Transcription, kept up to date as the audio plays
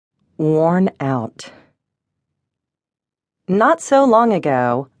Worn out. Not so long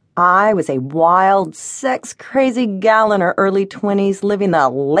ago, I was a wild, sex-crazy gal in her early 20s living the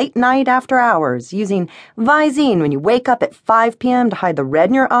late night after hours, using Visine when you wake up at 5 p.m. to hide the red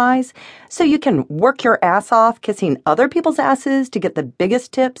in your eyes, so you can work your ass off kissing other people's asses to get the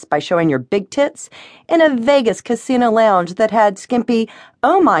biggest tips by showing your big tits in a Vegas casino lounge that had skimpy,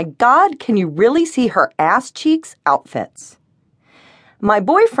 "Oh my God, can you really see her ass cheeks?" outfits. My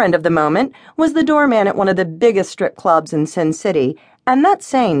boyfriend of the moment was the doorman at one of the biggest strip clubs in Sin City, and that's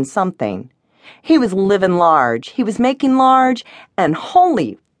saying something. He was living large, he was making large, and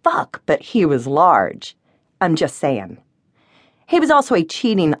holy fuck, but he was large. I'm just saying. He was also a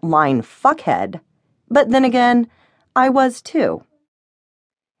cheating, lying fuckhead. But then again, I was too.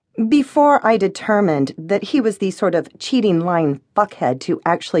 Before I determined that he was the sort of cheating, lying fuckhead to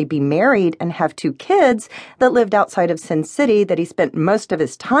actually be married and have 2 kids that lived outside of Sin City that he spent most of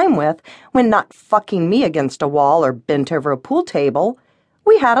his time with when not fucking me against a wall or bent over a pool table,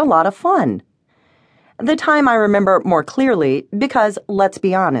 we had a lot of fun. The time I remember more clearly because, let's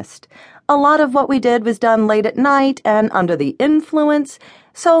be honest, a lot of what we did was done late at night and under the influence,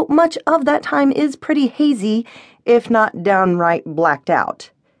 so much of that time is pretty hazy, if not downright blacked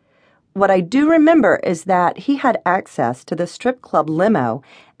out. What I do remember is that he had access to the strip club limo,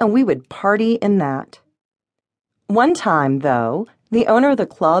 and we would party in that. One time, though, the owner of the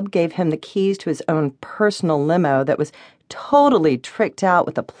club gave him the keys to his own personal limo that was totally tricked out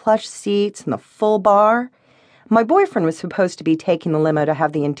with the plush seats and the full bar. My boyfriend was supposed to be taking the limo to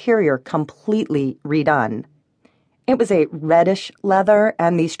have the interior completely redone. It was a reddish leather,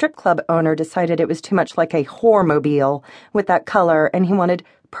 and the strip club owner decided it was too much like a whoremobile with that color, and he wanted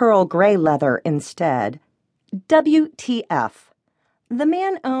pearl gray leather instead. WTF. The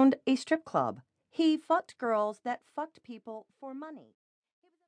man owned a strip club. He fucked girls that fucked people for money.